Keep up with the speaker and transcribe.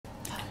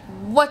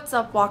What's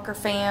up, Walker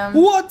fam?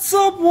 What's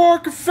up,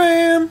 Walker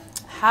fam?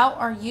 How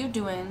are you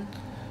doing?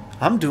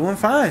 I'm doing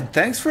fine.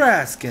 Thanks for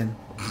asking.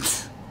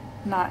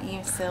 Not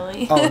you,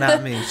 silly. Oh,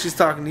 not me. She's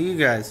talking to you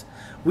guys.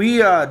 We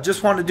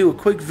just want to do a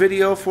quick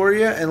video for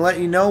you and let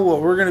you know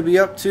what we're going to be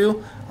up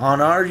to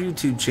on our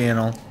YouTube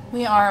channel.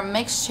 We are a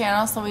mixed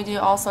channel, so we do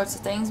all sorts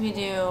of things. We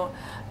do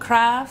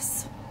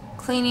crafts,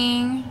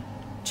 cleaning,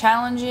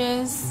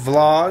 challenges,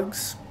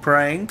 Vlogs,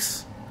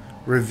 pranks,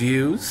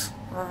 reviews,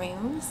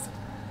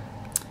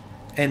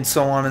 and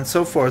so on and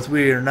so forth.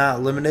 We are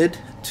not limited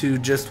to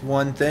just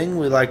one thing.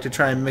 We like to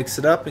try and mix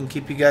it up and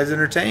keep you guys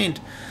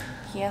entertained.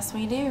 Yes,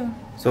 we do.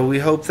 So we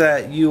hope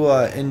that you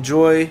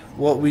enjoy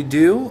what we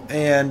do,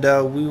 and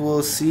we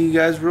will see you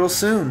guys real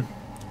soon.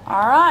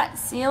 Alright,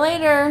 see you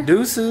later.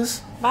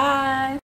 Deuces. Bye.